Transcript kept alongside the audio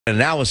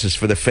analysis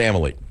for the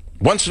family.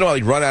 Once in a while,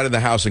 he'd run out of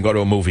the house and go to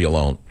a movie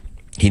alone.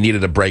 He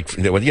needed a break.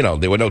 There were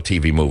no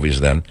TV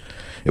movies then.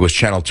 It was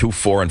Channel 2,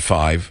 4, and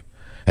 5,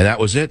 and that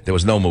was it. There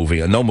was no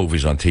movies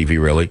on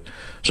TV, really.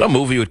 So a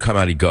movie would come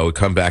out, he'd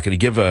come back, and he'd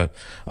give a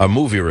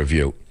movie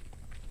review.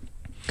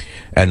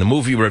 And the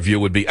movie review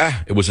would be,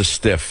 it was a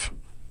stiff.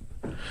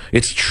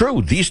 It's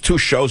true. These two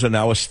shows are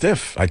now a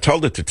stiff. I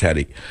told it to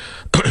Teddy,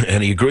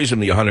 and he agrees with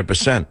me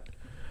 100%.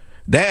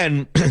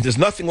 Then there's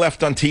nothing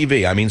left on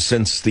TV. I mean,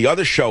 since the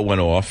other show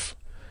went off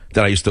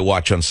that I used to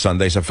watch on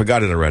Sundays, I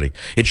forgot it already.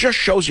 It just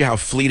shows you how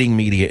fleeting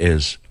media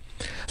is.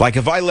 Like,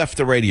 if I left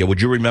the radio,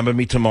 would you remember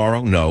me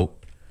tomorrow? No.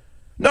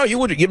 No, you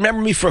wouldn't. You'd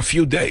remember me for a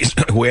few days.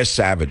 Where's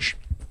Savage?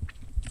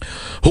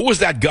 Who was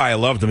that guy? I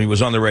loved him. He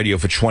was on the radio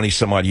for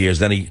 20-some-odd years.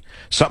 Then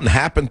something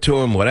happened to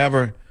him,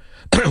 whatever.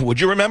 Would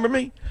you remember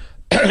me?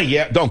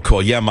 Yeah, don't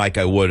call. Yeah, Mike,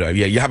 I would.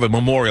 Yeah, you have a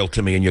memorial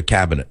to me in your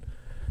cabinet.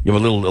 You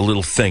have a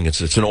little thing.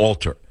 It's an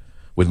altar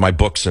with my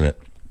books in it.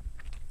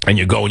 And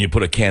you go and you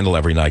put a candle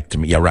every night to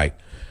me. Yeah, right.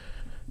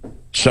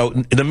 So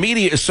the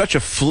media is such a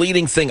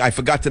fleeting thing. I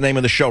forgot the name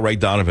of the show, Ray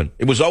Donovan.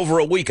 It was over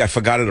a week. I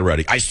forgot it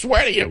already. I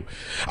swear to you.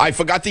 I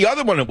forgot the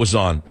other one it was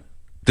on.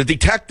 The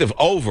Detective,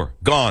 over,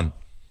 gone.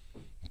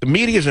 The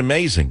media is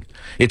amazing.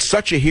 It's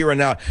such a here and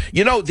now.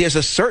 You know, there's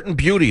a certain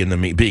beauty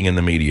in being in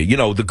the media. You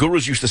know, the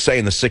gurus used to say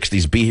in the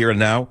 60s, be here and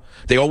now.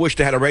 They all wish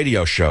they had a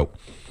radio show.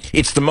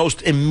 It's the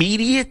most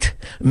immediate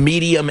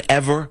medium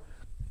ever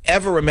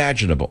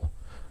imaginable.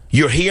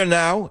 You're here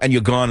now, and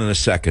you're gone in a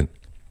second.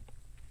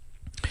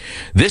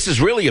 This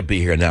is really a be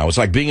here now. It's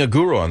like being a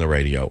guru on the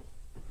radio.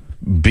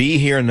 Be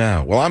here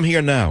now. Well, I'm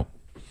here now.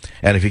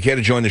 And if you care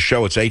to join the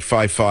show, it's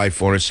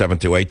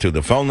 855-400-7282.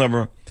 The phone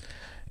number,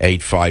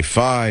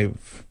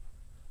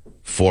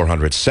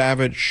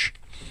 855-400-SAVAGE.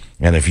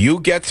 And if you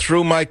get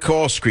through my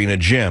call screen at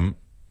Jim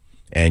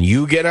and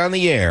you get on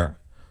the air,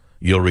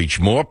 you'll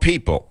reach more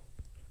people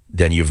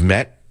than you've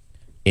met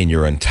in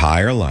your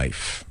entire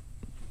life.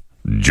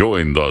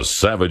 Join the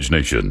Savage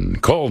Nation.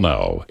 Call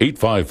now,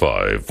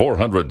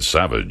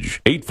 855-400-SAVAGE,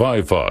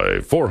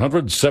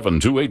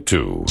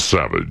 855-400-7282.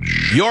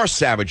 Savage. Your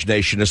Savage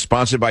Nation is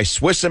sponsored by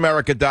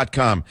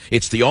SwissAmerica.com.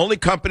 It's the only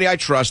company I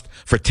trust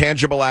for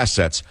tangible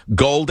assets,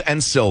 gold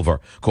and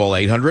silver. Call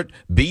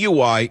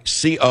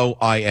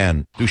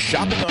 800-BUYCOIN. Do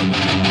shopping on...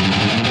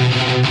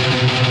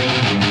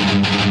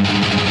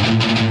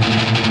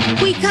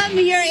 We come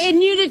here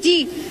in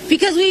unity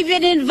because we've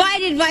been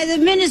invited by the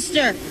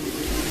minister,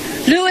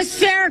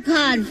 Louis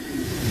Farrakhan,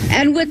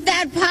 and with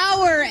that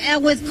power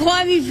and with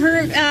Kwame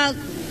Ture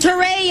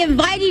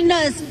inviting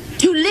us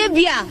to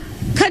Libya,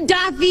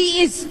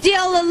 Gaddafi is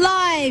still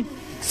alive.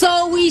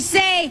 So we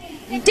say,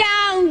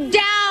 down,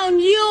 down,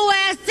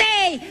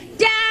 USA!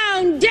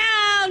 Down,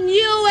 down,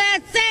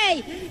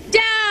 USA!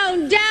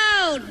 Down,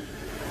 down!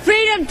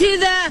 Freedom to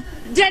the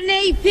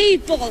Dene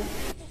people!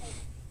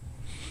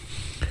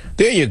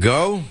 There you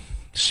go.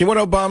 See what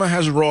Obama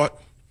has wrought?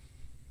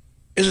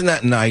 Isn't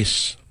that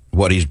nice?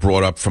 What he's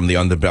brought up from the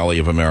underbelly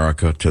of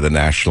America to the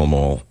National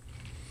Mall.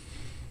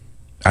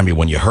 I mean,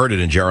 when you heard it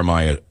in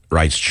Jeremiah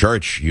Wright's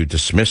church, you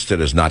dismissed it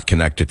as not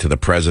connected to the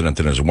president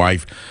and his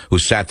wife, who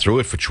sat through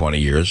it for 20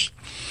 years.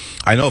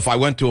 I know if I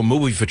went to a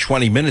movie for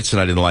 20 minutes and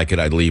I didn't like it,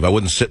 I'd leave. I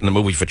wouldn't sit in the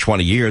movie for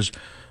 20 years.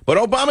 But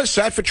Obama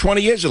sat for 20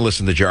 years and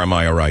listened to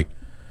Jeremiah Wright,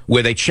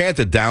 where they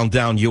chanted, down,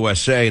 down,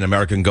 USA, and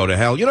America can go to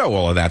hell. You know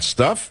all of that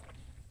stuff.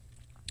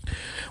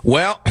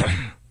 Well,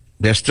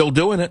 they're still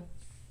doing it.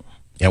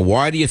 And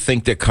why do you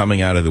think they're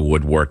coming out of the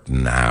woodwork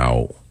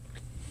now?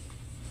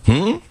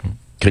 Can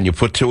you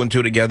put two and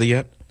two together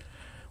yet?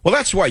 Well,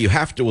 that's why you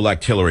have to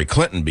elect Hillary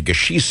Clinton, because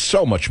she's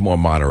so much more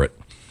moderate.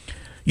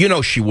 You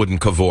know she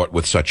wouldn't cavort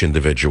with such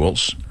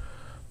individuals.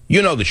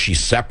 You know that she's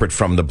separate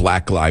from the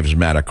Black Lives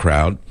Matter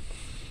crowd.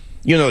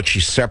 You know that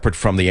she's separate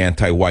from the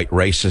anti-white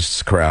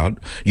racists crowd.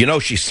 You know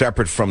she's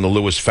separate from the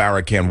Louis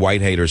Farrakhan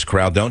white haters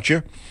crowd, don't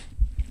you?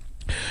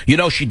 You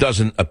know she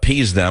doesn't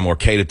appease them or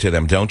cater to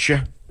them, don't you?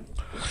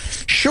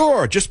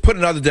 Sure, just put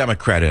another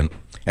Democrat in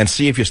and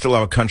see if you still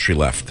have a country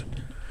left.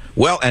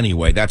 Well,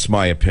 anyway, that's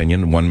my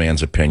opinion, one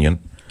man's opinion.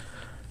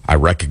 I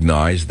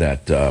recognize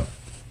that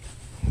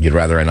you'd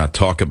rather I not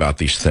talk about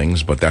these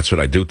things, but that's what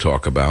I do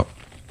talk about.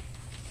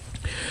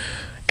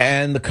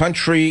 And the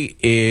country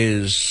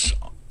is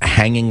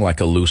hanging like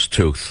a loose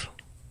tooth.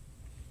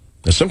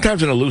 Now,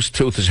 sometimes when a loose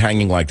tooth is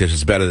hanging like this,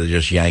 it's better to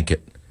just yank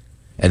it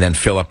and then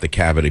fill up the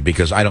cavity,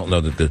 because I don't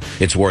know that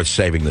it's worth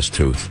saving this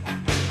tooth.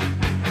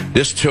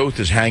 This tooth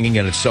is hanging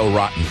and it's so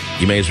rotten,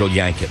 you may as well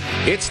yank it.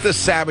 It's the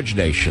Savage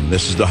Nation.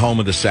 This is the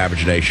home of the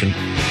Savage Nation,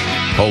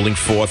 holding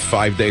forth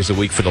 5 days a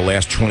week for the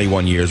last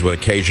 21 years with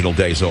occasional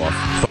days off.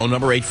 Phone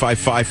number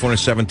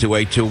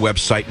 855-400-7282,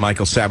 website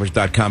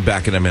michaelsavage.com.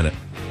 Back in a minute.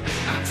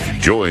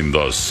 Join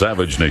the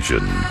Savage Nation.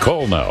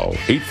 Call now,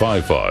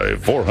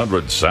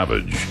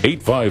 855-400-SAVAGE,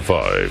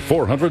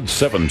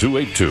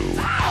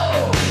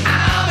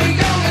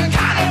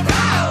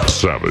 855-400-7282.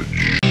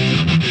 Savage.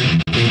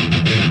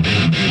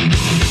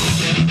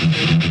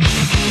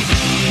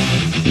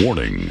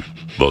 Warning.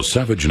 The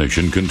Savage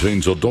Nation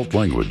contains adult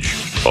language,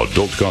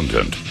 adult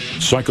content,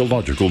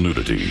 psychological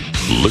nudity.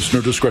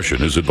 Listener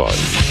discretion is advised.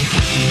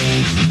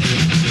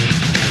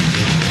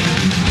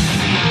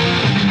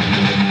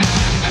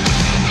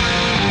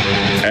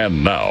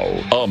 And now,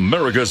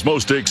 America's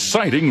most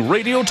exciting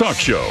radio talk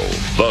show,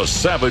 The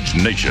Savage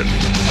Nation,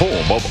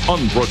 home of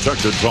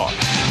unprotected talk,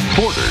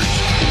 borders,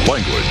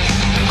 language,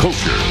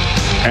 culture.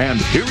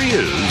 And here he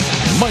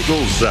is,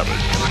 Michael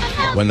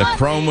Savage. When the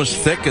chrome was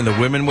thick and the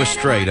women were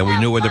straight and we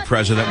knew where the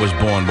president was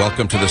born,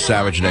 welcome to the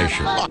Savage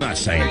Nation. I'm not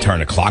saying turn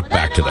the clock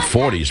back to the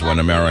 40s when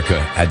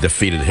America had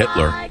defeated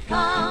Hitler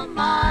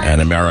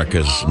and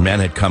America's men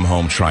had come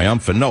home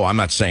triumphant. No, I'm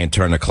not saying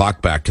turn the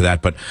clock back to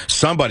that, but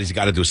somebody's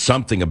got to do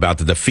something about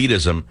the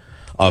defeatism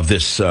of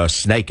this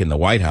snake in the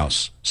White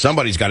House.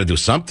 Somebody's got to do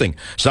something.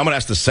 Someone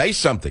has to say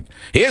something.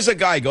 Here's a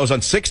guy who goes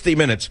on 60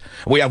 Minutes.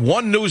 We have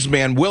one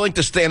newsman willing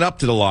to stand up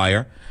to the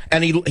liar,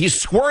 and he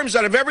squirms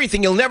out of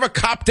everything. He'll never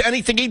cop to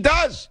anything he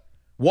does.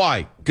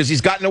 Why? Because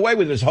he's gotten away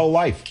with it his whole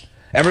life.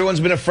 Everyone's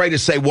been afraid to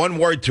say one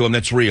word to him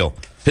that's real.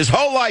 His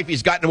whole life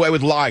he's gotten away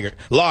with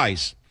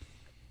lies.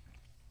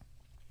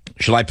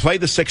 Shall I play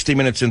the 60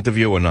 Minutes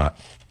interview or not?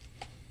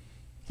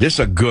 This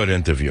is a good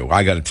interview,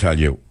 I got to tell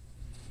you.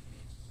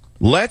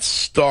 Let's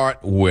start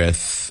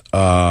with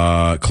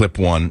clip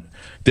one.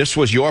 This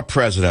was your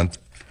president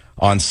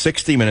on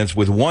 60 Minutes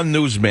with one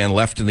newsman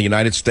left in the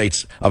United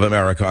States of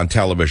America on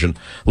television.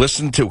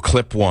 Listen to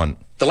clip one.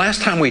 The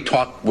last time we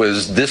talked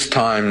was this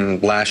time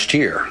last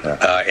year,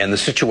 and the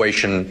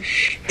situation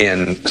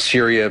in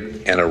Syria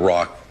and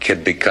Iraq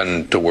had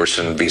begun to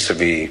worsen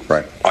vis-a-vis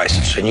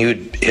ISIS. And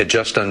you had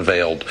just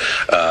unveiled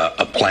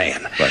a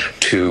plan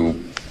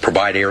to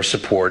provide air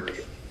support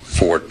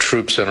for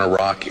troops in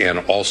Iraq and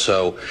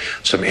also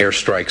some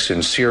airstrikes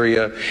in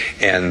Syria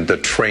and the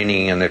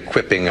training and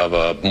equipping of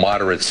a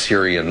moderate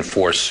Syrian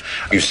force.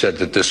 You said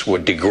that this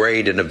would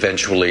degrade and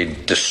eventually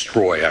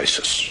destroy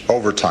ISIS.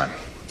 Over time.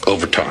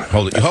 Over time.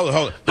 Hold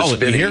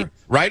it. You hear?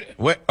 Right?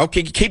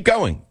 Okay, keep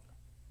going.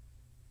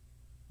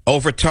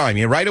 Over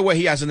time. Right away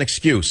he has an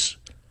excuse.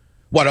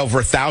 What, over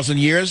 1,000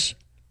 years?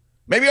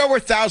 Maybe over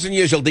 1,000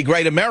 years you'll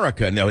degrade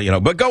America.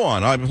 But go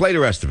on. I'll play the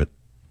rest of it.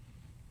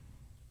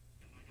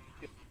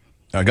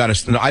 I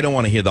don't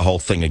want to hear the whole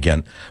thing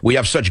again. We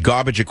have such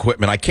garbage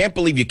equipment. I can't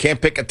believe you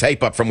can't pick a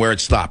tape up from where it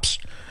stops.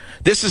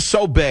 This is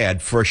so bad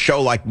for a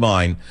show like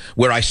mine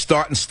where I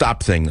start and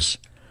stop things.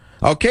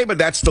 Okay, but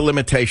that's the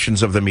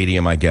limitations of the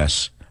medium, I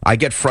guess. I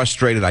get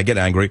frustrated, I get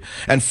angry,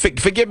 and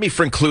forgive me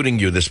for including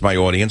you, my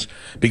audience,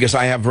 because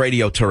I have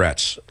radio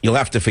Tourette's. You'll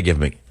have to forgive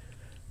me.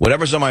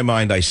 Whatever's on my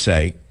mind, I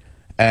say,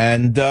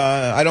 and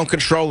I don't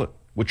control it,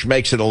 which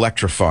makes it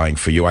electrifying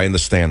for you. I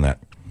understand that.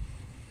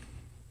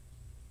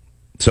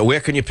 So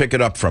where can you pick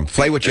it up from?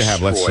 Play what you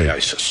have, let's see. Destroy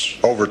ISIS.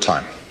 Over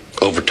time.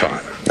 Over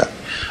time. Yeah.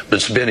 But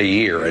it's been a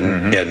year,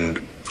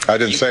 and I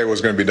didn't say it was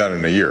going to be done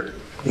in a year.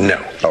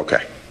 No.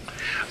 Okay.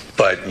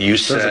 But you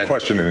said... There's a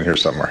question in here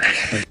somewhere.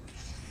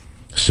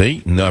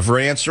 See? Never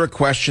answer a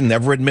question,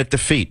 never admit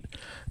defeat.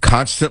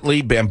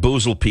 Constantly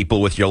bamboozle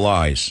people with your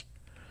lies.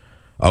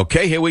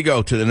 Okay, here we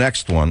go to the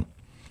next one.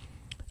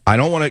 I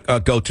don't want to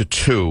go to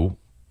 2.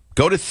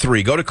 Go to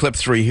 3. Go to clip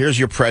 3. Here's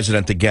your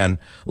president again,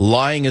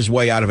 lying his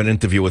way out of an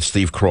interview with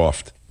Steve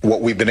Kroft.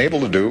 What we've been able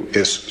to do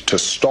is to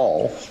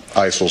stall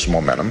ISIL's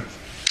momentum,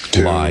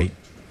 to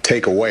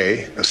take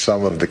away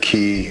some of the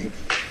key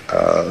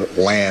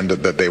land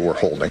that they were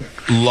holding.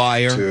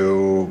 Liar.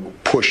 To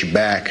push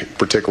back,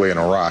 particularly in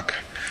Iraq.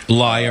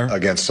 Liar.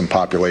 Against some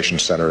population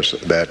centers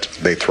that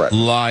they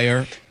threatened.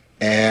 Liar.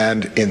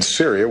 And in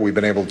Syria, we've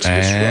been able to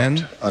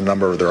disrupt a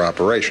number of their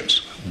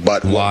operations.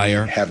 But what we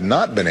have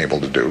not been able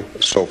to do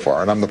so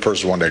far, and I'm the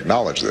first one to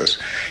acknowledge this,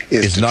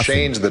 is to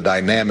change the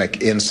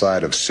dynamic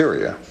inside of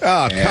Syria.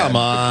 Oh, come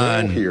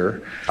on.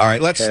 Here all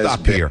right, let's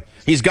stop here.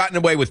 He's gotten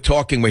away with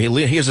talking where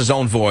he hears his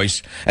own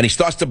voice, and he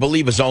starts to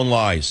believe his own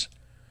lies.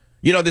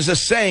 You know, there's a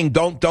saying,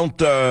 don't,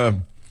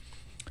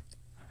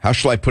 how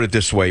shall I put it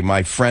this way?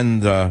 My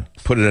friend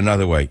put it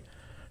another way.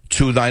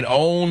 To thine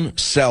own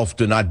self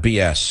do not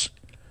BS.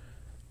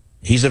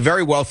 He's a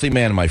very wealthy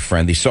man, my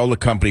friend. He sold a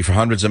company for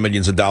hundreds of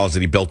millions of dollars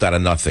that he built out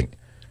of nothing.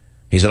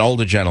 He's an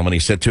older gentleman. He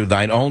said, to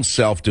thine own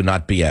self do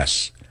not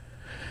BS.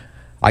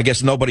 I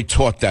guess nobody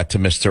taught that to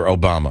Mr.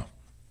 Obama.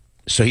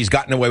 So he's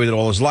gotten away with it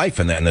all his life,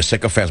 and the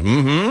sycophants,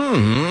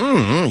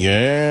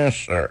 yes,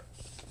 sir.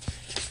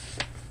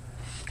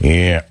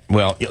 Yeah,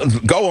 well,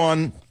 go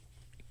on.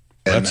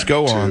 Let's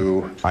go on.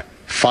 To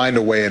find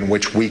a way in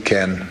which we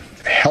can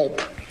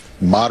help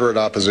moderate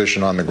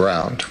opposition on the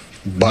ground.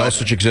 But no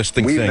such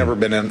existing we've thing. never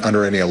been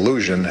under any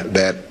illusion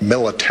that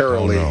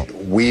militarily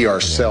we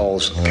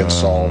ourselves can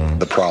solve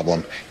the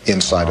problem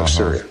inside of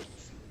Syria.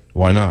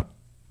 Why not?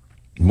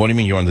 What do you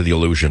mean you're under the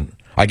illusion?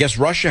 I guess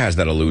Russia has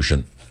that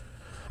illusion.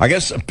 I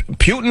guess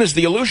Putin is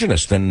the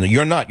illusionist, and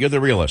you're not. You're the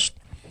realist.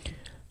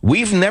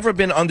 We've never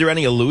been under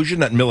any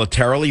illusion that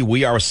militarily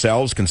we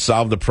ourselves can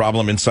solve the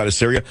problem inside of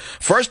Syria.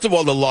 First of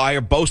all, the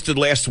liar boasted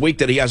last week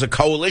that he has a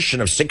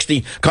coalition of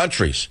 60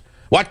 countries.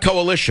 What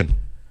coalition?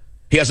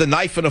 He has a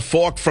knife and a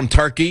fork from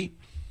Turkey.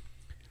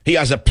 He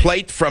has a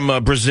plate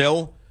from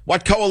Brazil.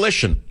 What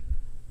coalition?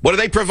 What are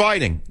they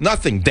providing?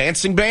 Nothing.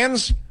 Dancing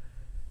bands?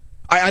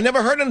 I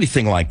never heard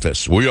anything like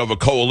this. We have a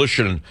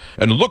coalition,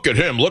 and look at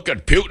him. Look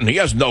at Putin. He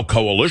has no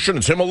coalition.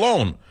 It's him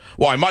alone.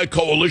 Why, my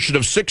coalition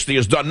of 60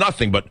 has done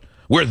nothing, but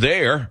we're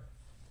there.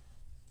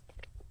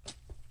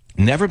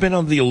 Never been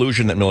under the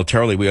illusion that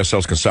militarily we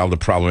ourselves can solve the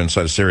problem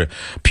inside of Syria.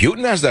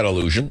 Putin has that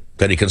illusion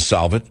that he can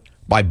solve it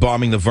by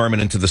bombing the vermin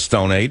into the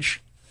Stone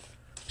Age.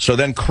 So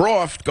then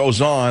Croft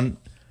goes on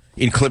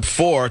in clip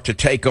 4 to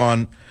take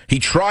on, he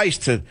tries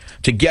to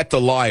get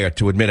the liar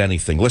to admit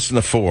anything. Listen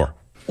to 4.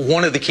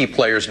 One of the key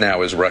players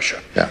now is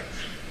Russia. Yeah.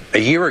 A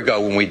year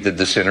ago when we did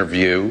this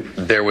interview,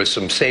 there was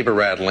some saber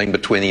rattling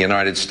between the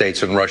United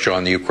States and Russia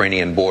on the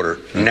Ukrainian border.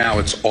 Now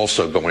it's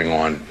also going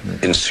on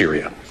in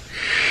Syria.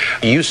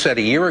 You said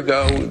a year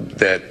ago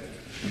that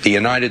the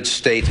United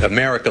States,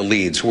 America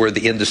leads, we're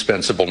the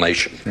indispensable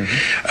nation.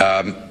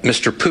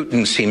 Mr.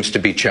 Putin seems to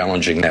be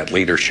challenging that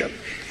leadership.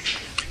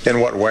 In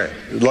what way?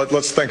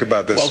 Let's think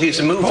about this. Well,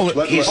 he's moved.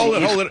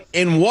 Hold it.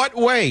 In what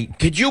way?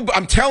 Could you,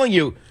 I'm telling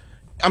you,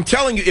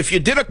 if you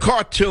did a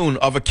cartoon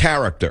of a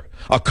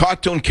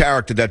cartoon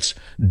character that's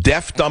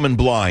deaf, dumb, and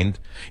blind,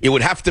 it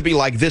would have to be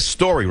like this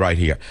story right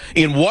here.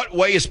 In what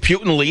way is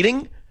Putin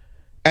leading?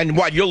 And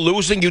what, you're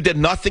losing? You did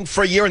nothing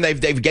for a year, and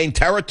they've gained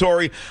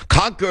territory,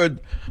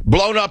 conquered,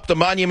 blown up the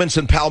monuments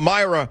in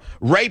Palmyra,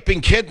 raping,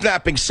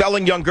 kidnapping,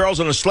 selling young girls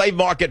in a slave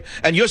market,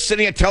 and you're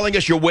sitting here telling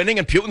us you're winning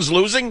and Putin's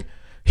losing?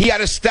 He had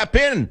to step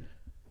in.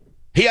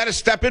 He had to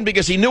step in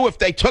because he knew if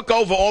they took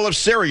over all of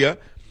Syria,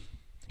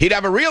 he'd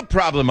have a real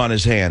problem on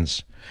his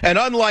hands. And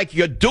unlike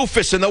your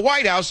doofus in the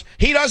White House,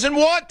 he doesn't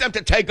want them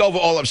to take over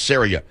all of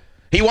Syria.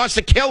 He wants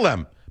to kill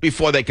them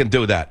before they can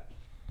do that.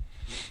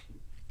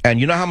 And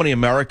you know how many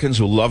Americans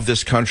who love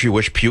this country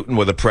wish Putin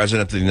were the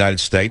president of the United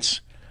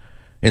States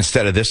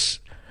instead of this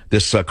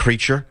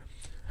creature?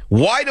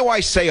 Why do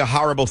I say a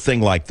horrible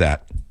thing like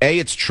that? A,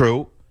 it's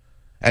true,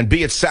 and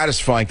B, it's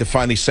satisfying to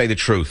finally say the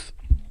truth.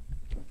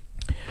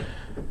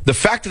 The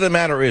fact of the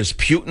matter is,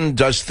 Putin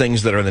does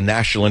things that are in the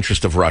national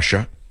interest of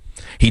Russia.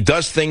 He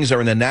does things that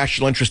are in the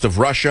national interest of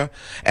Russia,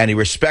 and he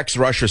respects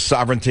Russia's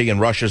sovereignty and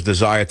Russia's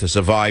desire to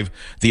survive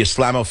the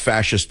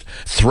Islamo-fascist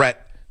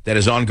threat that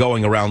is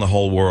ongoing around the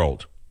whole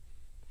world.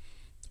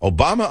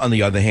 Obama, on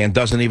the other hand,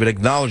 doesn't even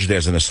acknowledge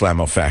there's an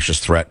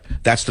Islamo-fascist threat.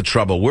 That's the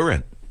trouble we're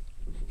in.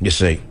 You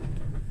see,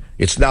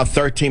 it's now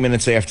 13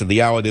 minutes after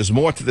the hour. There's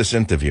more to this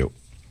interview.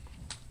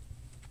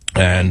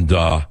 And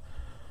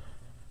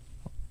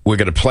we're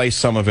going to play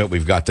some of it.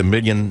 We've got the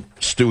Million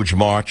Stooge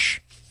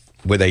March,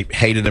 where they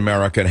hated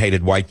America and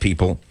hated white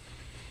people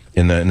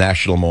in the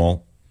National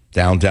Mall,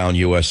 downtown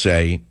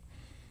USA.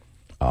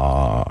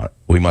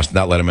 We must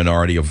not let a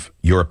minority of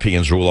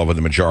Europeans rule over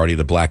the majority of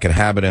the black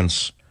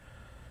inhabitants.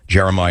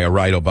 Jeremiah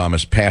Wright,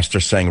 Obama's pastor,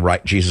 saying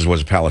Jesus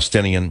was a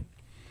Palestinian,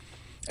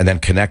 and then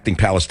connecting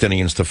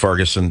Palestinians to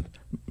Ferguson,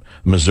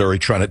 Missouri,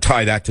 trying to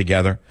tie that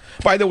together.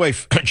 By the way,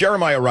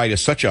 Jeremiah Wright is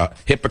such a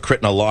hypocrite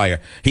and a liar.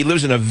 He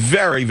lives in a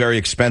very, very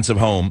expensive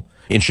home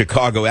in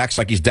Chicago, acts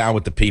like he's down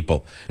with the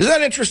people. Isn't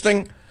that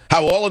interesting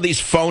how all of these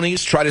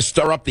phonies try to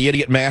stir up the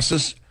idiot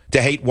masses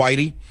to hate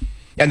Whitey?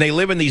 And they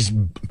live in these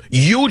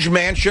huge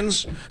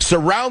mansions,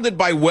 surrounded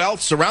by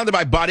wealth, surrounded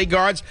by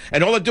bodyguards,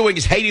 and all they're doing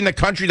is hating the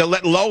country to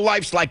let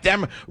lowlifes like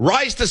them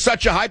rise to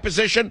such a high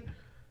position.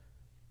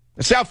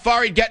 That's how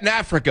far he'd get in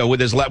Africa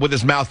with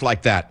his mouth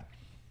like that.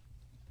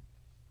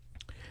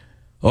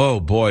 Oh,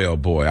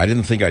 boy, I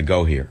didn't think I'd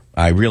go here.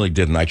 I really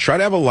didn't. I try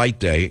to have a light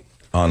day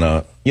on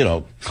a,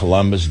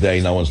 Columbus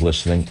Day. No one's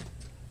listening.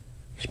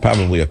 It's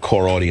probably a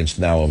core audience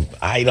now of,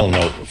 I don't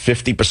know,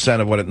 50%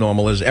 of what it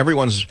normal is.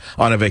 Everyone's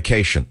on a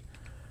vacation.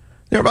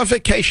 They're on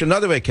vacation,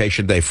 another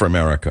vacation day for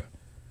America.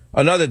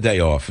 Another day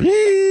off.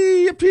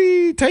 Yee,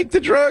 yippee, take the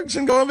drugs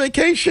and go on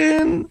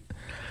vacation.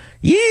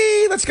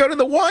 Yee, let's go to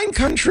the wine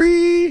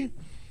country.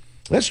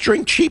 Let's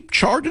drink cheap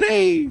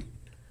Chardonnay.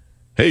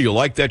 Hey, you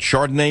like that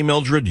Chardonnay,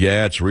 Mildred?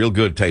 Yeah, it's real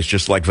good. Tastes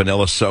just like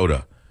vanilla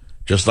soda.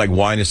 Just like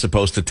wine is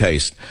supposed to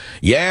taste.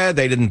 Yeah,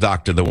 they didn't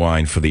doctor the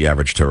wine for the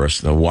average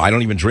tourist. No, I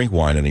don't even drink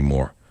wine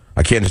anymore.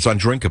 I can't. It's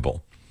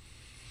undrinkable.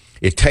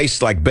 It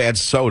tastes like bad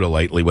soda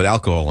lately with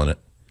alcohol in it.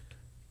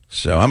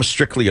 So I'm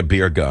strictly a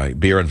beer guy.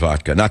 Beer and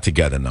vodka. Not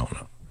together, no.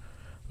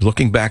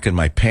 Looking back in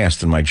my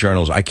past and my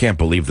journals, I can't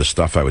believe the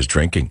stuff I was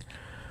drinking.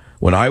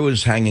 When I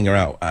was hanging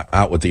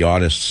out with the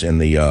artists in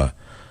the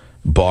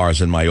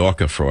bars in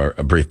Mallorca for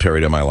a brief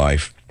period of my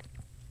life,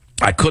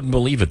 I couldn't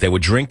believe it. They were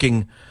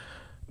drinking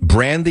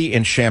brandy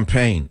and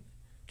champagne,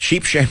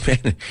 cheap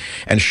champagne,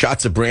 and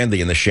shots of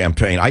brandy in the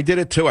champagne. I did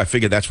it too. I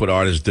figured that's what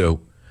artists do.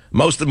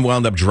 Most of them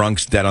wound up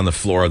drunks, dead on the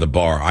floor of the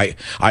bar. I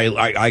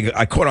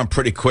caught on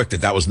pretty quick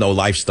that was no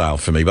lifestyle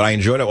for me, but I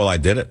enjoyed it while I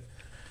did it.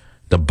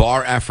 The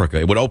Bar Africa,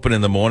 it would open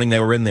in the morning. They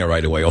were in there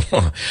right away.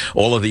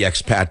 All of the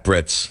expat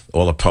Brits,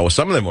 all the poets.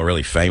 Some of them were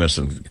really famous,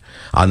 and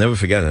I'll never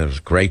forget it. It was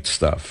great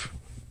stuff.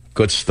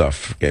 Good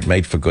stuff. It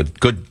made for good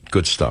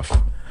stuff.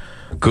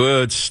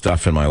 Good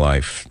stuff in my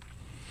life.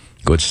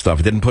 Good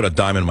stuff. It didn't put a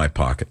dime in my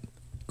pocket.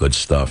 Good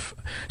stuff.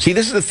 See,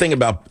 this is the thing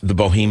about the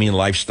bohemian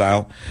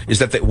lifestyle, is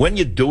that when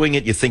you're doing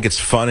it, you think it's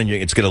fun and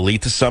it's going to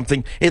lead to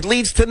something. It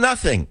leads to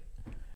nothing.